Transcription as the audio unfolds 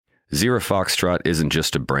Zero Foxtrot isn't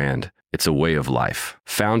just a brand, it's a way of life.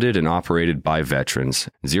 Founded and operated by veterans,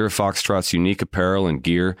 Zero Foxtrot's unique apparel and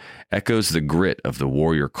gear echoes the grit of the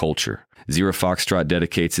warrior culture. Zero Foxtrot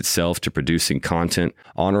dedicates itself to producing content,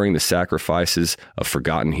 honoring the sacrifices of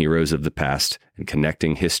forgotten heroes of the past, and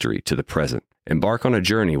connecting history to the present. Embark on a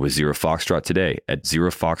journey with Zero Foxtrot today at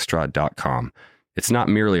zerofoxtrot.com. It's not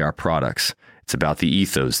merely our products, it's about the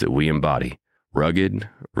ethos that we embody. Rugged,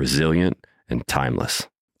 resilient, and timeless.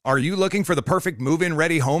 Are you looking for the perfect move-in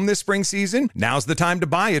ready home this spring season? Now's the time to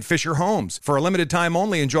buy at Fisher Homes. For a limited time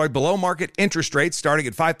only, enjoy below-market interest rates starting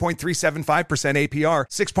at 5.375% APR,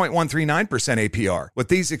 6.139% APR. With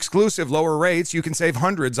these exclusive lower rates, you can save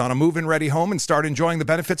hundreds on a move-in ready home and start enjoying the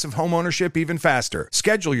benefits of home ownership even faster.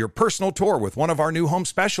 Schedule your personal tour with one of our new home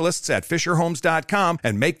specialists at FisherHomes.com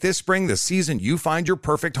and make this spring the season you find your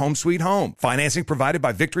perfect home sweet home. Financing provided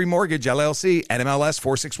by Victory Mortgage, LLC, NMLS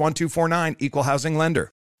 461249, Equal Housing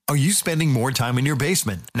Lender. Are you spending more time in your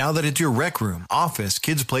basement now that it's your rec room, office,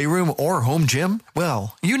 kids' playroom, or home gym?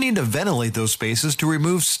 Well, you need to ventilate those spaces to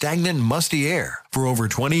remove stagnant, musty air. For over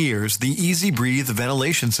 20 years, the Easy Breathe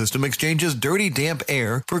ventilation system exchanges dirty, damp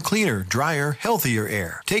air for cleaner, drier, healthier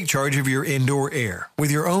air. Take charge of your indoor air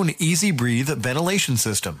with your own Easy Breathe ventilation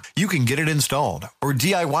system. You can get it installed, or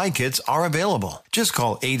DIY kits are available. Just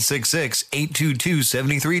call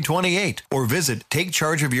 866-822-7328 or visit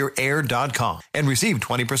takechargeofyourair.com and receive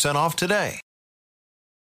 20% off today.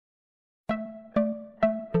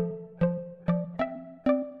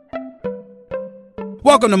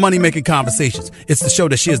 Welcome to Money Making Conversations. It's the show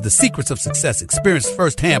that shares the secrets of success, experienced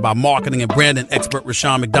firsthand by marketing and branding expert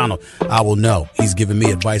Rushion McDonald. I will know he's given me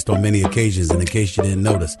advice on many occasions, and in case you didn't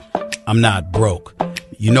notice, I'm not broke.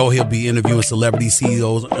 You know he'll be interviewing celebrity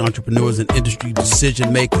CEOs, entrepreneurs, and industry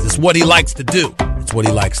decision makers. It's what he likes to do. It's what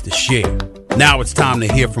he likes to share. Now it's time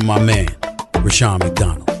to hear from my man, Rushion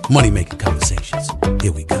McDonald. Money Making Conversations.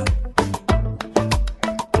 Here we go.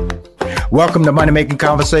 Welcome to Money Making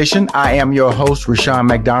Conversation. I am your host, Rushion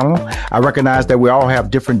McDonald. I recognize that we all have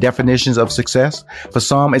different definitions of success. For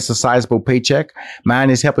some, it's a sizable paycheck. Mine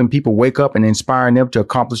is helping people wake up and inspiring them to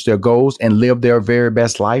accomplish their goals and live their very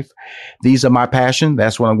best life. These are my passion.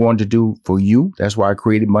 That's what I'm going to do for you. That's why I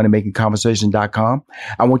created moneymakingconversation.com.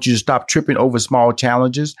 I want you to stop tripping over small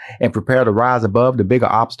challenges and prepare to rise above the bigger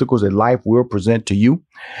obstacles that life will present to you.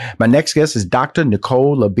 My next guest is Dr.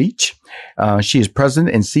 Nicole LaBeach. She is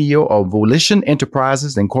president and CEO of Volition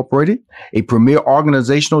Enterprises Incorporated, a premier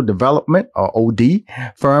organizational development, or OD,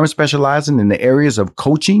 firm specializing in the areas of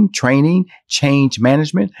coaching, training, change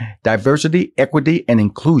management, diversity, equity, and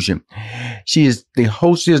inclusion. She is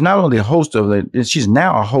not only a host she's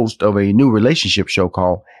now a host of a new relationship show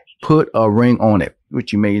called Put a Ring on It,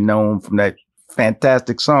 which you may know from that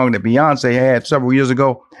fantastic song that Beyonce had several years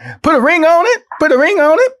ago. Put a ring on it. Put a ring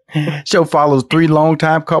on it. Show follows 3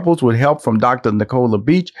 longtime couples with help from Dr. Nicole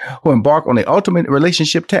LaBeach, who embark on the ultimate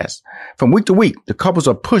relationship test. From week to week, the couples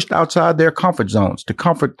are pushed outside their comfort zones to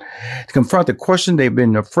confront the question they've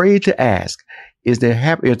been afraid to ask. Is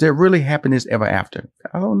there really happiness ever after?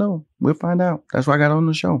 I don't know. We'll find out. That's why I got on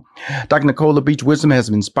the show. Dr. Nicole LaBeach wisdom has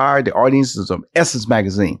inspired the audiences of Essence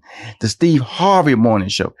Magazine, the Steve Harvey Morning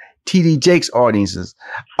Show, TD Jakes audiences,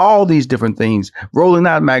 all these different things, Rolling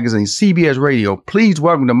Out Magazine, CBS Radio. Please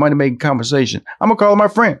welcome to Money Making Conversation. I'm going to call her my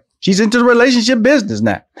friend. She's into the relationship business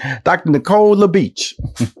now. Dr. Nicole LaBeach.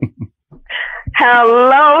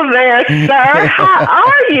 Hello there, sir. How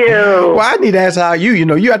are you? Well, I need to ask how you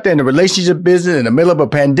know, you out there in the relationship business in the middle of a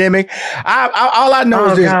pandemic. All I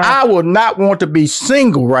know is this. God. I would not want to be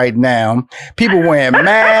single right now. People wearing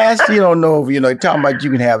masks. You don't know if, talking about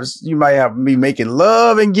you might have me making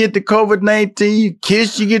love and get the COVID-19. You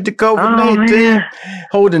kiss, you get the COVID-19.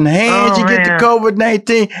 Holding hands, you get the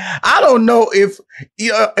COVID-19. I don't know if,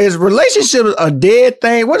 is relationships a dead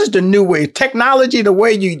thing? What is the new way? Technology, the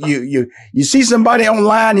way you see somebody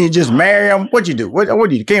online and you just marry them. What you do? What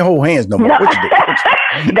do you do? Can't hold hands no more. No. What you do?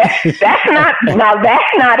 That's not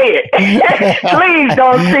it. Please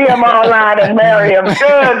don't see them online and marry them.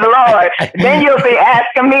 Good Lord. Then you'll be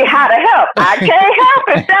asking me how to help. I can't help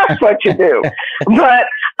it. That's what you do. But,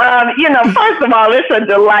 first of all, it's a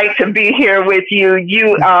delight to be here with you.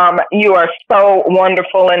 You are so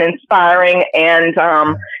wonderful and inspiring. And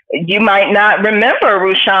you might not remember,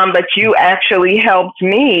 Rushion, but you actually helped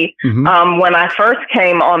me when I first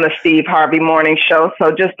came on the Steve Harvey Morning Show.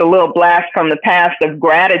 So just a little blast from the past of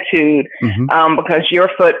gratitude because your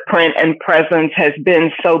footprint and presence has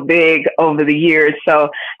been so big over the years. So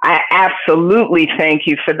I absolutely thank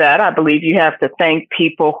you for that. I believe you have to thank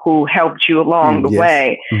people who helped you along the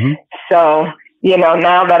way. So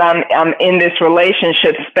Now that I'm in this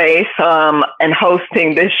relationship space, and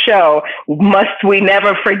hosting this show, must we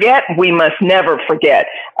never forget? We must never forget,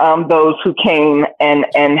 those who came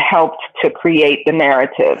and helped to create the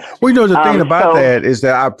narrative. Well, the thing about that is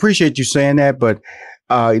that I appreciate you saying that, but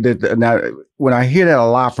now, when I hear that a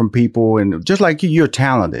lot from people, and just like you're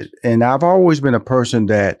talented, and I've always been a person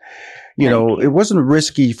that, it wasn't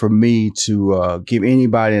risky for me to give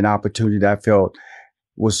anybody an opportunity that I felt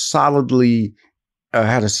was solidly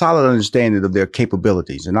had a solid understanding of their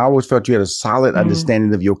capabilities. And I always felt you had a solid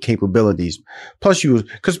understanding of your capabilities. Plus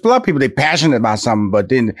because a lot of people, they're passionate about something, but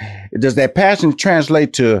then does that passion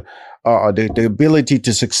translate to the ability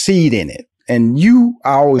to succeed in it? And you,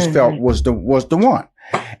 I always felt was the one.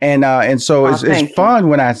 And so it's fun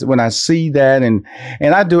when I see that, and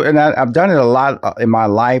I do, and I've done it a lot in my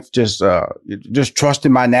life. Just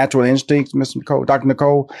trusting my natural instincts, Miss Nicole, Dr.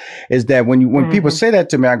 Nicole, is that when people say that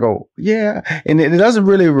to me, I go, yeah, and it doesn't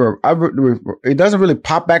really it doesn't really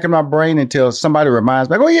pop back in my brain until somebody reminds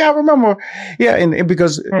me. I go, yeah, I remember, yeah, and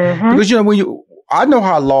because when I know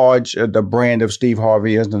how large the brand of Steve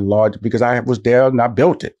Harvey is, and large because I was there and I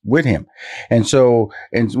built it with him. And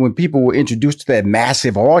when people were introduced to that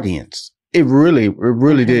massive audience, it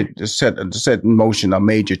really did set in motion a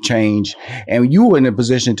major change. And you were in a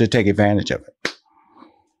position to take advantage of it.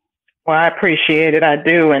 Well, I appreciate it. I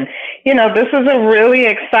do. And, this is a really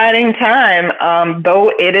exciting time,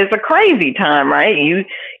 though it is a crazy time, right?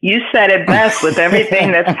 You said it best with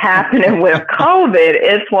everything that's happening with COVID.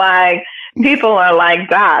 It's like, people are like,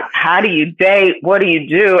 Doc, how do you date? What do you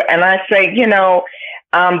do? And I say,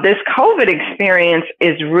 this COVID experience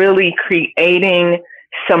is really creating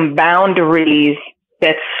some boundaries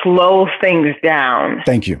that slow things down.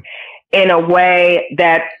 Thank you. In a way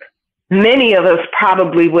that many of us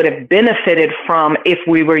probably would have benefited from if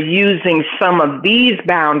we were using some of these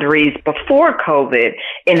boundaries before COVID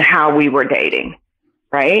in how we were dating,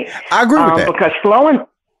 right? I agree with that. Because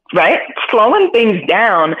slowing things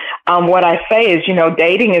down. What I say is,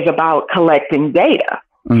 dating is about collecting data.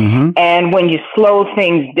 Mm-hmm. And when you slow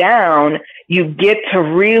things down, you get to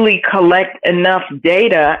really collect enough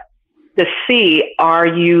data to see, are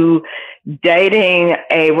you dating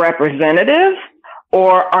a representative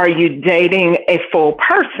or are you dating a full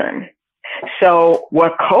person? So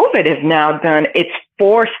what COVID has now done, it's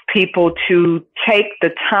forced people to take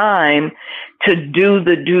the time to do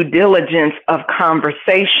the due diligence of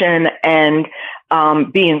conversation and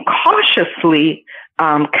being cautiously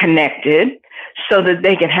connected so that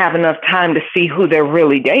they can have enough time to see who they're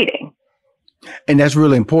really dating. And that's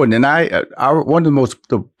really important. And I one of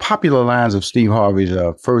the popular lines of Steve Harvey's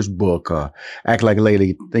first book, Act Like a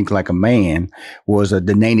Lady, Think Like a Man, was the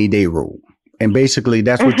 90-day rule. And basically,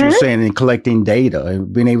 that's what you're saying in collecting data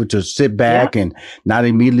and being able to sit back and not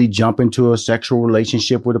immediately jump into a sexual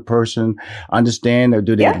relationship with a person. Understand, or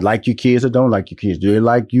do they like your kids or don't like your kids? Do they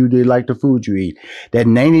like you? Do they like the food you eat? That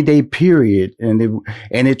 90-day period, and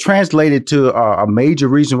it translated to a major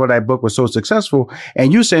reason why that book was so successful.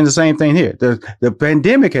 And you're saying the same thing here. The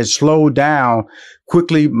pandemic has slowed down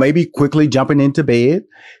quickly jumping into bed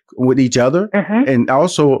with each other, and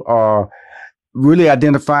also really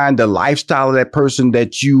identifying the lifestyle of that person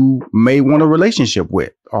that you may want a relationship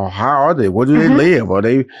with, or how are they? Where do they live? Or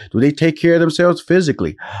do they take care of themselves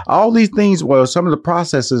physically? All these things were some of the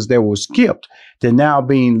processes that were skipped to now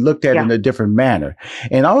being looked at in a different manner.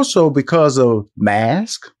 And also because of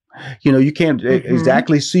masks, you can't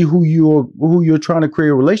exactly see who you're trying to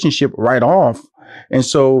create a relationship right off. And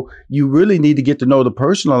so you really need to get to know the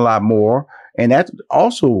person a lot more. And that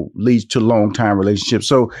also leads to long-time relationships.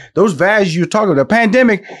 So those values you're talking about, the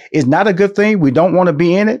pandemic is not a good thing. We don't want to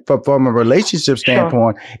be in it. But from a relationship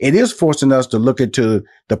standpoint, it is forcing us to look into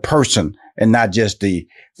the person and not just the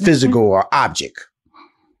physical or object.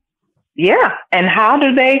 Yeah. And how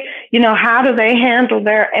do they handle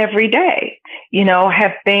their everyday?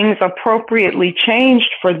 Have things appropriately changed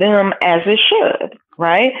for them as it should,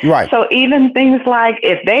 right? Right. So even things like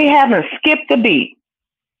if they haven't skipped a beat,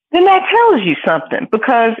 then that tells you something,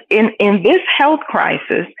 because in this health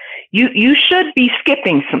crisis, you should be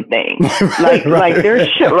skipping some things. Like there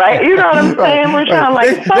should, right? You know what I'm saying? Rashawn,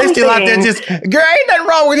 like they still out there just, girl, ain't nothing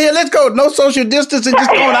wrong with here. Let's go. No social distancing, just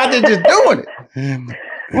going out there just doing it.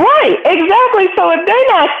 Right, exactly. So if they're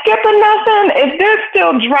not skipping nothing, if they're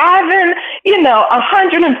still driving,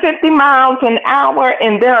 150 miles an hour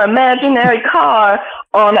in their imaginary car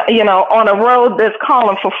on a road that's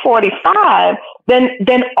calling for 45,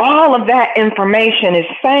 then all of that information is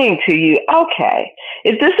saying to you, okay,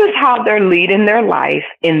 if this is how they're leading their life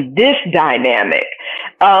in this dynamic,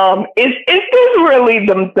 Is this really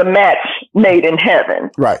the match made in heaven?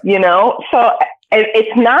 Right. So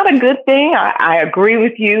it's not a good thing. I agree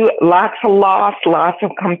with you. Lots of loss, lots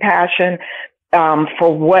of compassion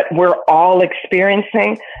for what we're all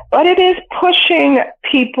experiencing, but it is pushing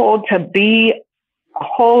people to be a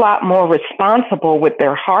whole lot more responsible with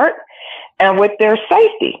their heart and with their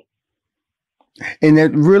safety.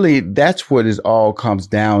 And that's what it all comes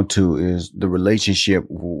down to, is the relationship,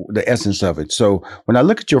 the essence of it. So when I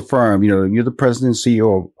look at your firm, you're the president and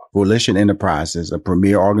CEO of Volition Enterprises, a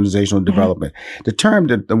premier organizational development. The term,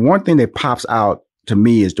 the one thing that pops out to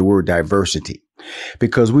me is the word diversity.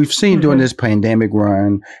 Because we've seen during this pandemic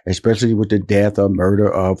run, especially with the death or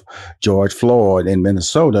murder of George Floyd in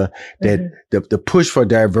Minnesota, that the push for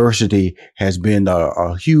diversity has been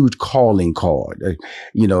a huge calling card.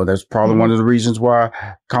 That's probably one of the reasons why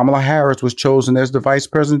Kamala Harris was chosen as the vice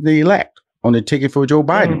president-elect on the ticket for Joe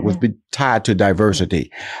Biden, was tied to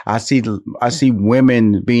diversity. I see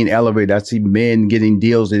women being elevated. I see men getting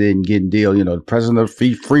deals they didn't get deals. The president of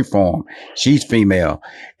Freeform, she's female.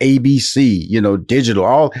 ABC,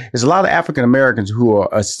 digital. There's a lot of African Americans who are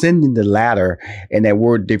ascending the ladder, and that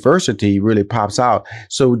word diversity really pops out.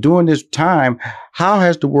 So during this time, how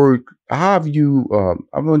have you,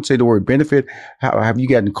 I wouldn't say the word benefit, have you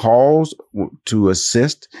gotten calls to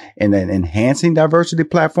assist in an enhancing diversity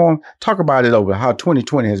platform? Talk about it over how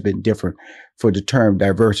 2020 has been different for the term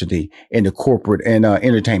diversity in the corporate and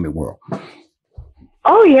entertainment world.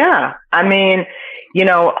 Oh, yeah. I mean,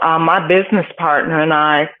 my business partner and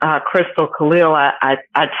I, Crystal Khalil, I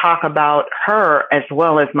talk about her as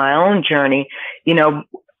well as my own journey.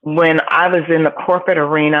 When I was in the corporate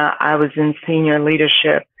arena, I was in senior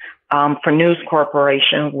leadership for News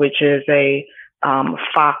Corporation, which is a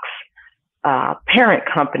Fox parent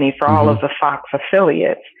company for all of the Fox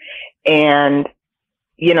affiliates. And,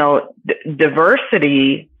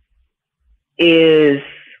 diversity is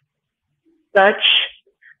such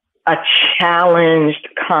a challenged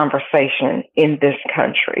conversation in this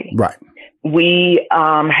country. Right. We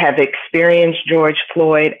have experienced George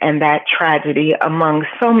Floyd and that tragedy, among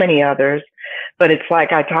so many others. But it's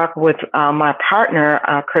like I talk with my partner,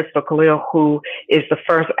 Crystal Khalil, who is the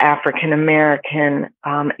first African-American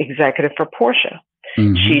executive for Porsche.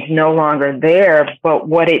 She's no longer there, but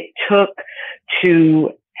what it took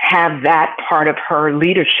to have that part of her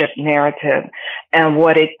leadership narrative and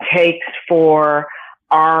what it takes for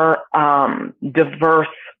our diverse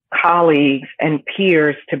colleagues and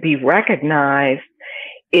peers to be recognized,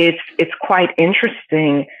 it's quite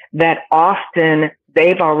interesting that often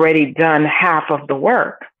they've already done half of the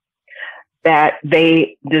work that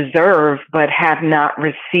they deserve but have not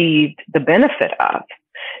received the benefit of.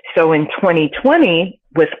 So in 2020,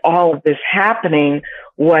 with all of this happening,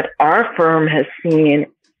 what our firm has seen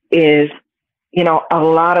is, a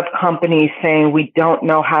lot of companies saying we don't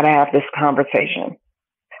know how to have this conversation.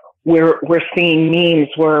 We're seeing memes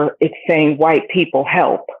where it's saying white people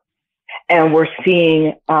help. And we're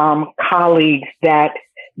seeing colleagues that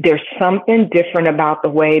there's something different about the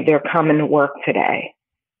way they're coming to work today.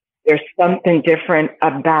 There's something different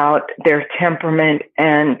about their temperament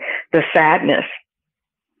and the sadness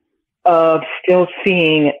of still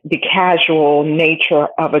seeing the casual nature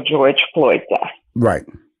of a George Floyd death. Right.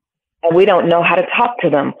 And we don't know how to talk to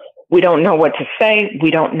them. We don't know what to say. We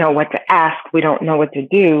don't know what to ask. We don't know what to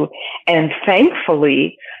do. And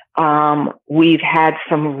thankfully, we've had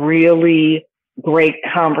some really great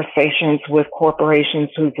conversations with corporations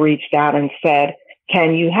who've reached out and said,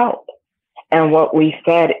 can you help? And what we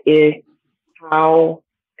said is, how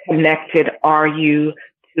connected are you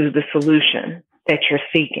to the solution that you're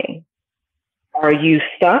seeking? Are you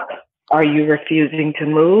stuck? Are you refusing to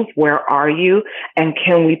move? Where are you? And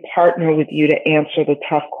can we partner with you to answer the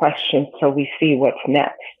tough questions so we see what's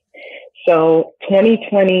next? So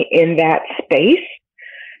 2020 in that space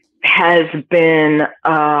has been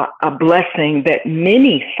a blessing that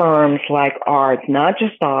many firms like ours, not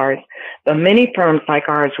just ours, but many firms like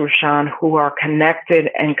ours, Rushion, who are connected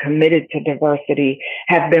and committed to diversity,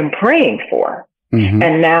 have been praying for.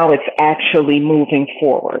 And now it's actually moving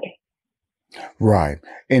forward. Right.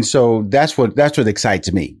 And so that's what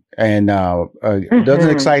excites me. And it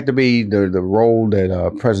doesn't excite to be the role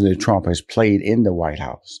that President Trump has played in the White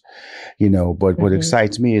House, but what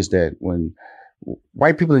excites me is that when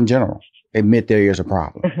white people in general admit there is a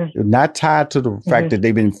problem, not tied to the fact that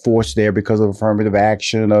they've been forced there because of affirmative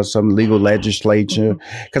action or some legal legislature.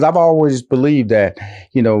 Because I've always believed that,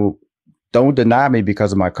 Don't deny me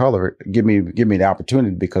because of my color. Give me the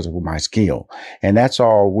opportunity because of my skill. And that's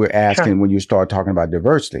all we're asking when you start talking about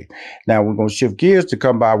diversity. Now we're going to shift gears to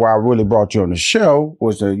come by why I really brought you on the show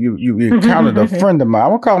was you encountered a friend of mine. I'm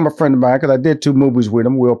going to call him a friend of mine because I did 2 movies with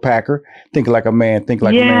him, Will Packer, Think Like a Man, Think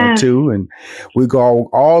Like a Man 2. And we go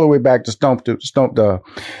all the way back to Stump the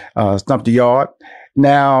Yard.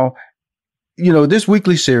 Now, this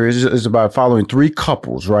weekly series is about following 3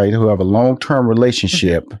 couples, right, who have a long-term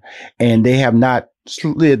relationship and they have not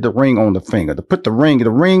slid the ring on the finger. To put the ring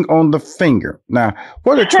on the finger. Now,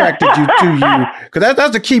 what attracted you to you? Because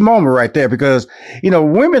that's the key moment right there. Because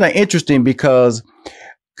women are interesting because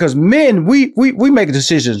men we make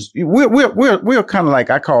decisions. We're kind of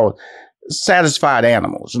like I call satisfied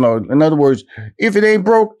animals. In other words, if it ain't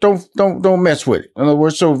broke, don't mess with it. In other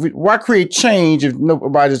words, so why create change if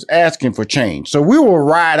nobody's asking for change? So we will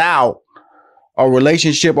ride out a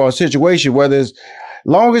relationship or a situation, whether it's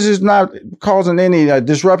long as it's not causing any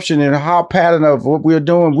disruption in our pattern of what we're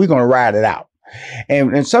doing, we're going to ride it out.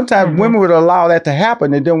 And sometimes women would allow that to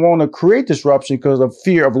happen. They don't want to create disruption because of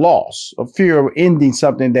fear of loss, of fear of ending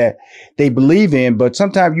something that they believe in. But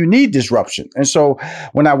sometimes you need disruption. And so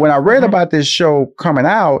when I read about this show coming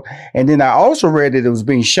out, and then I also read that it was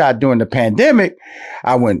being shot during the pandemic,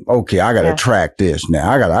 I went, okay, I got to track this now.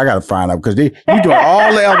 I got to find out because you're doing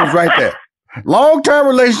all the elements right there. Long-term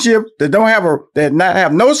relationship that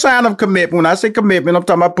have no sign of commitment. When I say commitment, I'm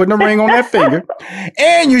talking about putting a ring on that finger,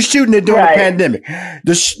 and you're shooting it during the pandemic.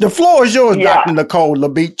 The floor is yours, Dr. Nicole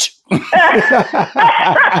LaBeach. Oh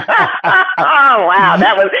wow,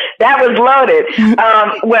 that was loaded.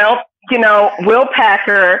 Well, Will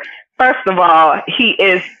Packer. First of all, he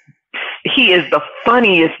is the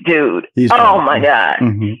funniest dude. My God,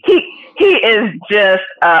 he is just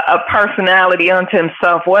a personality unto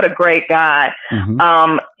himself. What a great guy.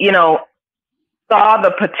 Saw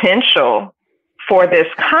the potential for this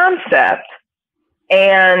concept.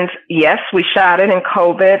 And yes, we shot it in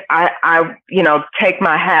COVID. I take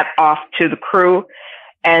my hat off to the crew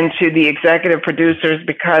and to the executive producers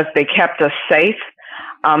because they kept us safe.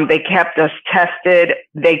 They kept us tested.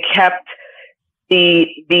 They kept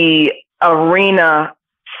the arena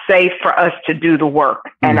safe for us to do the work.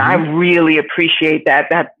 And I really appreciate that.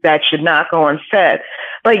 That should not go unsaid.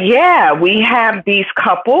 But yeah, we have these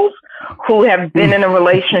couples who have been in a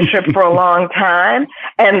relationship for a long time.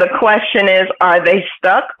 And the question is, are they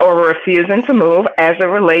stuck or refusing to move as it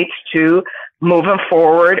relates to moving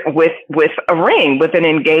forward with a ring, with an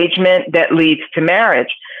engagement that leads to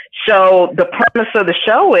marriage? So the premise of the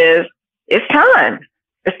show is, it's time.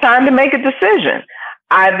 It's time to make a decision.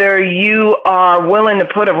 Either you are willing to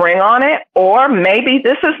put a ring on it, or maybe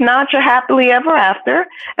this is not your happily ever after,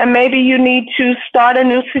 and maybe you need to start a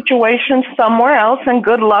new situation somewhere else, and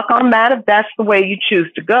good luck on that if that's the way you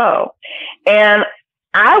choose to go. And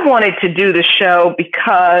I wanted to do the show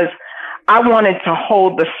because I wanted to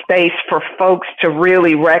hold the space for folks to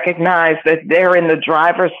really recognize that they're in the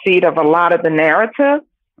driver's seat of a lot of the narrative,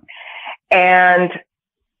 and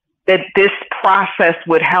that this process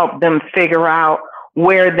would help them figure out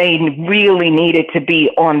where they really needed to be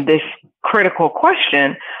on this critical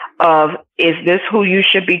question of, is this who you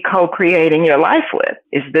should be co-creating your life with?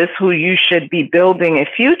 Is this who you should be building a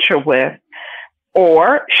future with?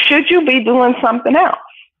 Or should you be doing something else?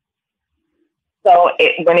 So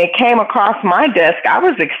when it came across my desk, I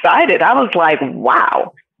was excited. I was like,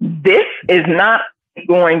 wow, this is not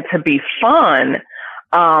going to be fun.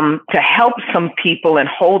 To help some people and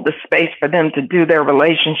hold the space for them to do their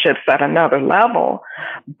relationships at another level.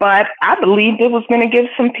 But I believed it was going to give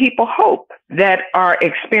some people hope that are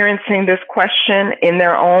experiencing this question in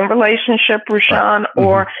their own relationship, Rushion,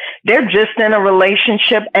 or they're just in a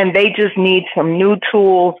relationship and they just need some new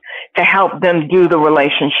tools to help them do the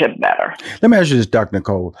relationship better. Let me ask you this, Dr.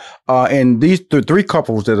 Nicole. And these 3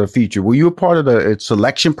 couples that are featured, were you a part of the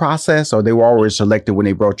selection process, or they were already selected when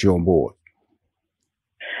they brought you on board?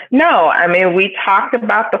 No, I mean, we talked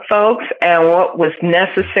about the folks and what was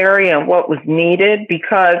necessary and what was needed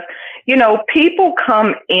because, people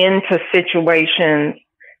come into situations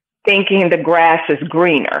thinking the grass is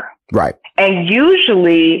greener. Right. And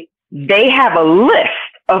usually they have a list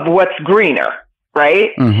of what's greener,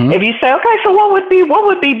 right? If you say, okay, so what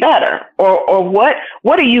would be better? Or what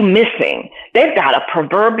are you missing? They've got a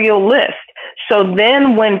proverbial list. So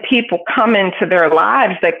then when people come into their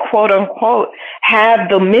lives that quote unquote have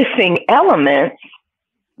the missing elements,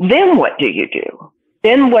 then what do you do?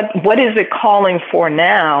 Then what is it calling for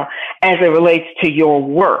now as it relates to your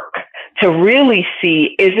work? To really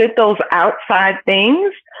see, is it those outside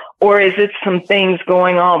things, Or is it some things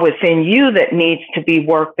going on within you that needs to be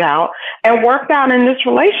worked out and worked out in this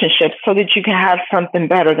relationship so that you can have something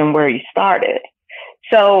better than where you started?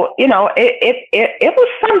 So, you know, it was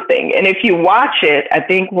something. And if you watch it, I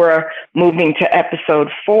think we're moving to episode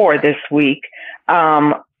 4 this week.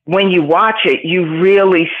 When you watch it, you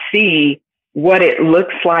really see what it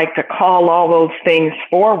looks like to call all those things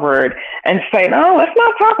forward and say, no, let's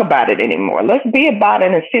not talk about it anymore. Let's be about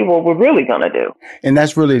it and see what we're really going to do. And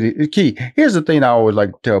that's really the key. Here's the thing I always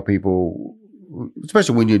like to tell people,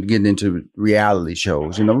 especially when you're getting into reality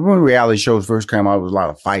shows. You know, when reality shows first came out, there was a lot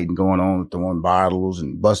of fighting going on, throwing bottles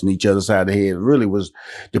and busting each other side of the head. It really was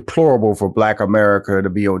deplorable for Black America to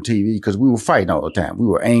be on TV because we were fighting all the time. We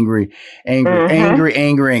were angry,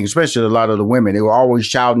 especially a lot of the women. They were always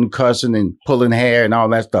shouting, cussing, and pulling hair and all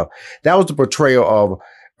that stuff. That was the portrayal of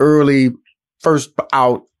early, first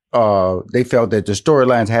out. They felt that the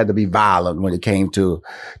storylines had to be violent when it came to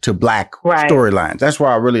Black storylines. That's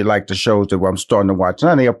why I really like the shows that I'm starting to watch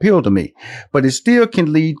now. They appeal to me, but it still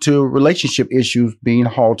can lead to relationship issues being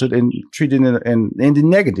halted and treated in the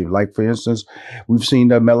negative. Like, for instance, we've seen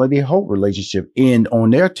the Melody Holt relationship end on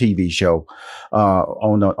their TV show,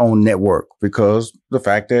 on network because the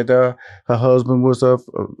fact that, her husband was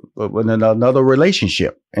in another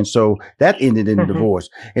relationship. And so that ended in divorce.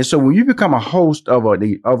 And so when you become a host of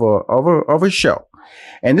a show,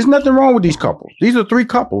 and there's nothing wrong with these couples. These are 3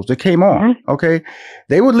 couples that came on. Okay.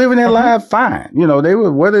 They were living their life fine. You know, they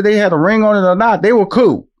were, whether they had a ring on it or not, they were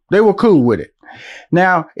cool. They were cool with it.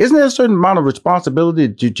 Now, isn't there a certain amount of responsibility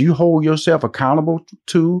that you hold yourself accountable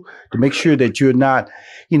to make sure that you're not,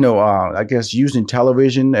 you know, I guess using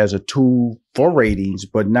television as a tool for ratings,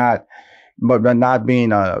 but not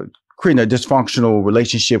being, creating a dysfunctional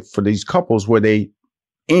relationship for these couples where they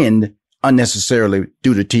end unnecessarily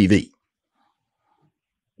due to TV?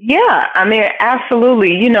 Yeah, I mean,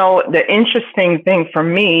 absolutely. You know, the interesting thing for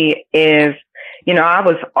me is, you know, I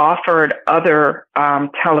was offered other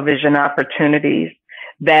television opportunities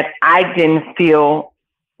that I didn't feel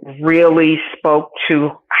really spoke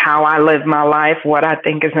to how I live my life, what I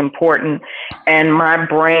think is important, and my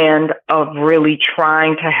brand of really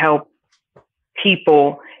trying to help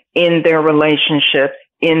people in their relationships,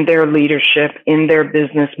 in their leadership, in their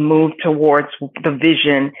business, move towards the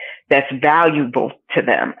vision that's valuable to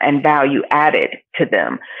them and value added to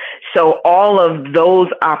them. So all of those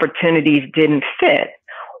opportunities didn't fit.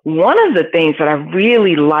 One of the things that I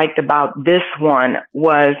really liked about this one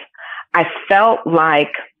was I felt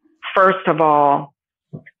like, first of all,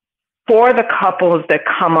 for the couples that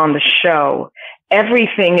come on the show,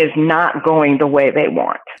 everything is not going the way they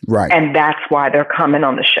want. Right. And that's why they're coming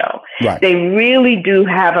on the show. Right. They really do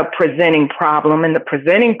have a presenting problem. And the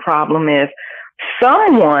presenting problem is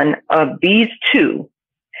someone of these 2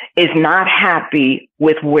 is not happy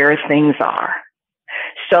with where things are.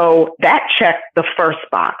 So that checked the first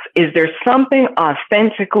box. Is there something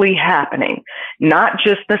authentically happening? Not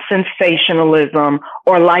just the sensationalism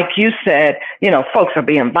or, like you said, you know, folks are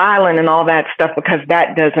being violent and all that stuff, because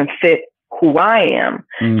that doesn't fit who I am.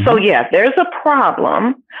 Mm-hmm. So yeah, there's a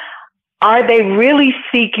problem. Are they really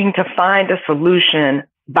seeking to find a solution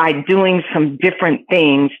by doing some different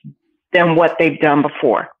things than what they've done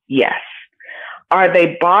before? Yes. Are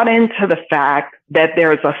they bought into the fact that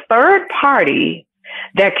there's a third party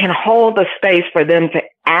that can hold the space for them to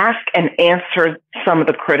ask and answer some of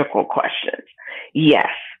the critical questions? Yes.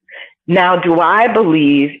 Now, do I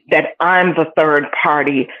believe that I'm the third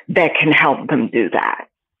party that can help them do that?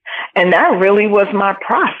 And that really was my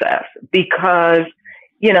process, because,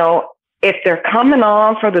 you know, if they're coming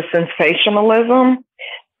on for the sensationalism,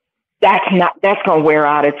 that's going to wear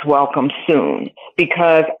out its welcome soon,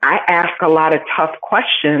 because I ask a lot of tough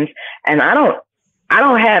questions and I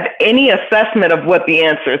don't have any assessment of what the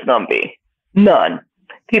answer is going to be. None.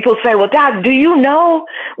 People say, well, Doc, do you know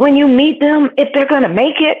when you meet them if they're going to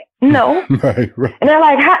make it? No. Right. And they're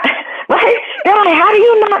like, how do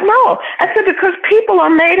you not know? I said, because people are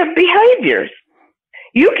made of behaviors.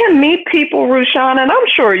 You can meet people, Rushion, and I'm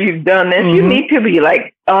sure you've done this. Mm-hmm. You meet people, you're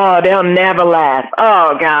like, oh, they'll never laugh.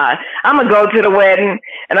 Oh, God, I'm going to go to the wedding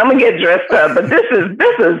and I'm going to get dressed up, but this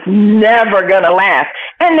is never going to last.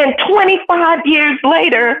 And then 25 years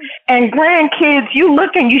later and grandkids, you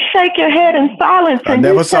look and you shake your head in silence. I and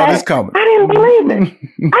never saw this coming. I didn't believe it.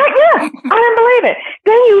 I didn't believe it.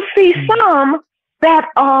 Then you see some that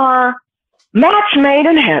are match made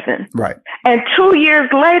in heaven. Right. And 2 years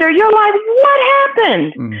later, you're like, what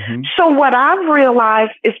happened? Mm-hmm. So what I've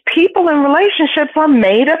realized is people in relationships are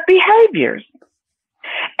made of behaviors.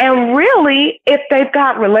 And really, if they've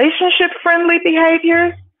got relationship-friendly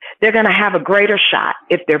behaviors, they're going to have a greater shot.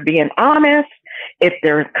 If they're being honest, if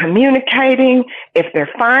they're communicating, if they're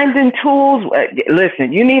finding tools.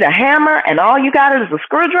 Listen, you need a hammer and all you got is a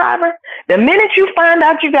screwdriver. The minute you find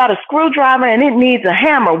out you got a screwdriver and it needs a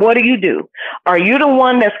hammer, what do? Are you the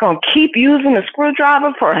one that's going to keep using the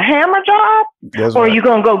screwdriver for a hammer job? That's or right. are you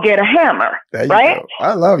going to go get a hammer? Right? Go.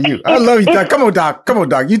 I love you. Doc. Come on,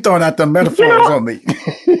 Doc. You throwing out the metaphors on me.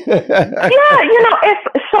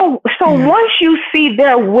 So once you see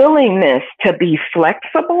their willingness to be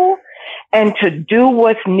flexible and to do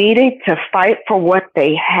what's needed to fight for what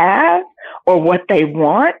they have or what they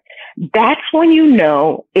want, that's when you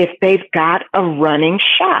know if they've got a running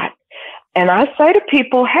shot. And I say to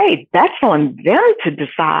people, hey, that's on them to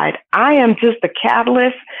decide. I am just a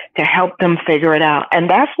catalyst to help them figure it out. And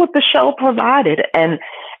that's what the show provided. And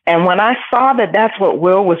when I saw that that's what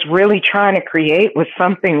Will was really trying to create, was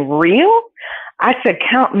something real, I said,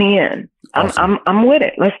 count me in. Awesome. I'm with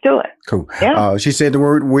it. Let's do it. Cool. Yeah. She said the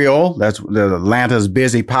word Will. That's the Atlanta's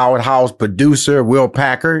busy powerhouse producer, Will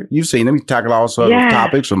Packer. You've seen him. He tackled all sorts of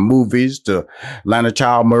topics, from movies to Atlanta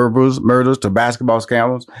child murders to basketball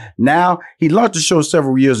scandals. Now, he launched a show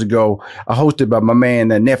several years ago, hosted by my man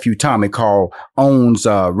and nephew Tommy, called Owns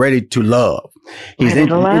Ready to Love. He's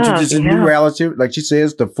introduced a new reality. Like she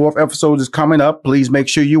says, the 4th episode is coming up. Please make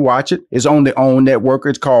sure you watch it. It's on the OWN network.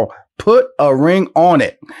 It's called Put a Ring on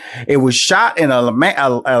It. It was shot in an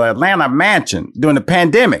Atlanta mansion during the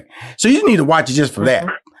pandemic. So you need to watch it just for that.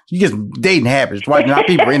 You just dating habits, watching how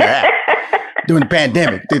people interact during the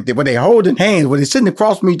pandemic. When they holding hands, when they're sitting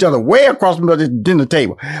across from each other, way across from the dinner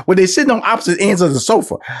table, when they're sitting on opposite ends of the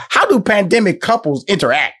sofa. How do pandemic couples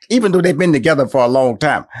interact, even though they've been together for a long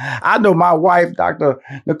time? I know my wife, Dr.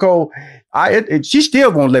 Nicole, she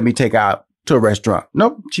still won't let me take out to a restaurant.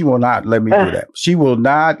 Nope, she will not let me do that. She will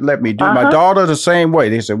not let me do it. My daughter the same way.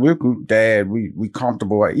 They said, Dad, we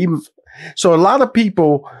comfortable. Even so, a lot of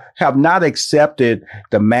people have not accepted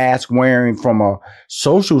the mask wearing from a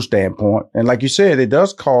social standpoint. And like you said, it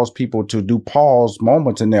does cause people to do pause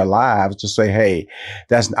moments in their lives to say, hey,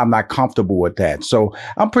 I'm not comfortable with that. So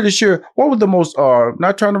I'm pretty sure, what was the most,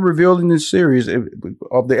 not trying to reveal in this series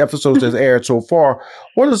of the episodes that's aired so far,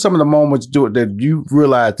 what are some of the moments that you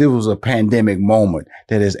realized there was a pandemic moment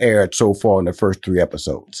that has aired so far in the first 3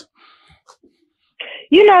 episodes?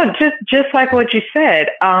 You know, just like what you said,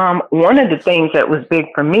 one of the things that was big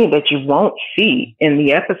for me that you won't see in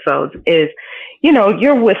the episodes is,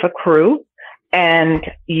 you're with a crew and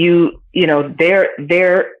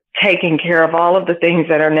they're taking care of all of the things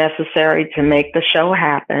that are necessary to make the show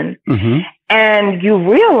happen. Mm-hmm. And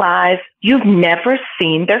you realize you've never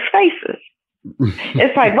seen their faces.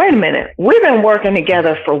 It's like, wait a minute, we've been working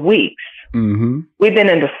together for weeks. Mm-hmm. We've been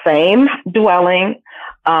in the same dwelling,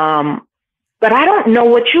 but I don't know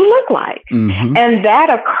what you look like. Mm-hmm. And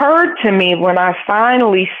that occurred to me when I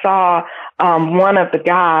finally saw one of the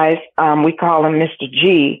guys, we call him Mr.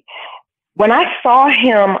 G. When I saw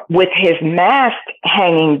him with his mask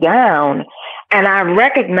hanging down, and I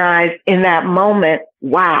recognized in that moment,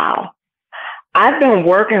 wow, I've been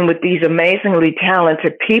working with these amazingly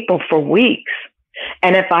talented people for weeks.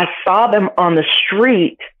 And if I saw them on the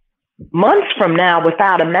street months from now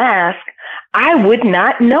without a mask, I would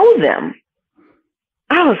not know them.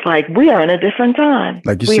 I was like, we are in a different time.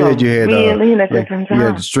 Like you said, you had really in a different time. You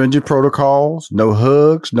had stringent protocols, no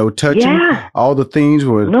hugs, no touching. Yeah. All the things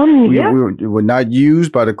were not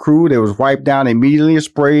used by the crew. They was wiped down immediately,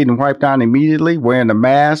 sprayed and wiped down immediately, wearing the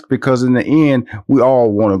mask, because in the end, we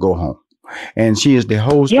all want to go home. And she is the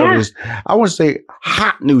host of this, I want to say,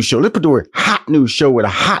 hot news show. Let's put the word hot news show with a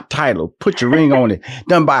hot title. Put your ring on it.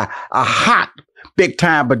 Done by a hot big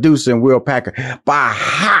time producer and Will Packer, by a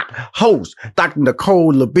hot host, Dr.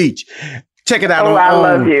 Nicole LaBeach. Check it out. I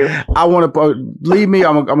love you. I want to leave me.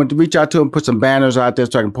 I'm going to reach out to him, put some banners out there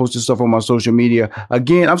so I can post this stuff on my social media.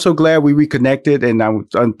 Again, I'm so glad we reconnected, and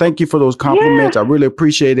thank you for those compliments. I really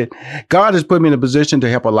appreciate it. God has put me in a position to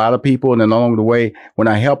help a lot of people, and then along the way, when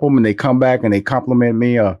I help them and they come back and they compliment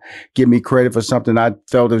me or give me credit for something I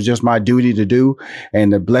felt it was just my duty to do,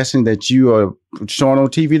 and the blessing that you are showing on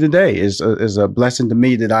TV today is a blessing to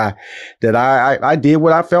me that I did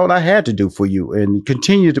what I felt I had to do for you, and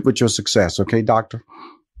continue with your success. Okay, Doctor?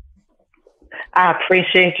 I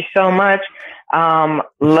appreciate you so much.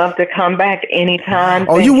 Love to come back anytime.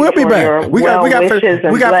 Oh, you will be back. We got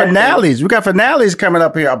finales. We got finales coming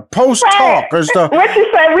up here. Post talk and stuff. What you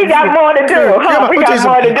say? We got more to do. Huh? We got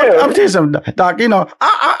more to do. I'm telling you something, Doc.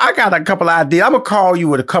 I got a couple ideas. I'm gonna call you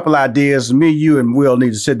with a couple ideas. Me, you, and Will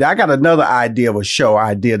need to sit down. I got another idea of a show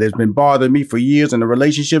idea that's been bothering me for years in the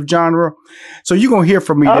relationship genre. So you're gonna hear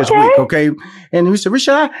from me this week, okay? And we said,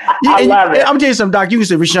 Rashawn, I love it. I'm telling you something, Doc. You can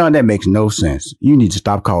say, Rashawn, that makes no sense. You need to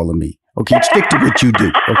stop calling me. Okay, stick to what you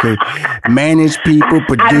do. Okay, manage people,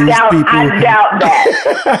 produce people. I doubt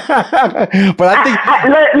that. But I think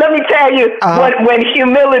let me tell you, when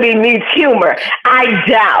humility meets humor, I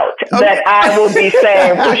doubt that I will be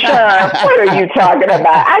saying, Rashawn, what are you talking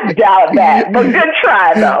about? I doubt that. But good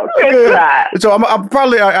try, though. Good try. So I'm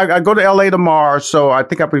probably I go to LA tomorrow. So I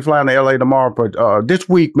think I'll be flying to LA tomorrow. But this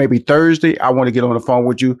week, maybe Thursday, I want to get on the phone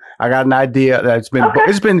with you. I got an idea that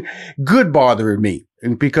it's been good bothering me.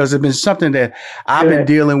 Because it's been something that I've been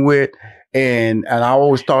dealing with, and I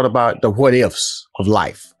always thought about the what ifs of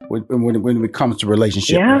life when it comes to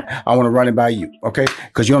relationship. Yeah. I want to run it by you, okay?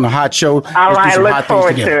 Because you're on a hot show. All right, look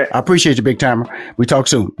forward to it. I appreciate you, Big Timer. We talk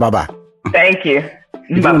soon. Bye-bye. Thank you.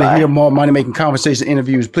 If you want to hear more Money Making Conversation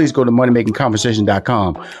interviews, please go to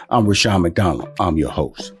moneymakingconversation.com. I'm Rushion McDonald. I'm your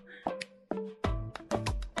host.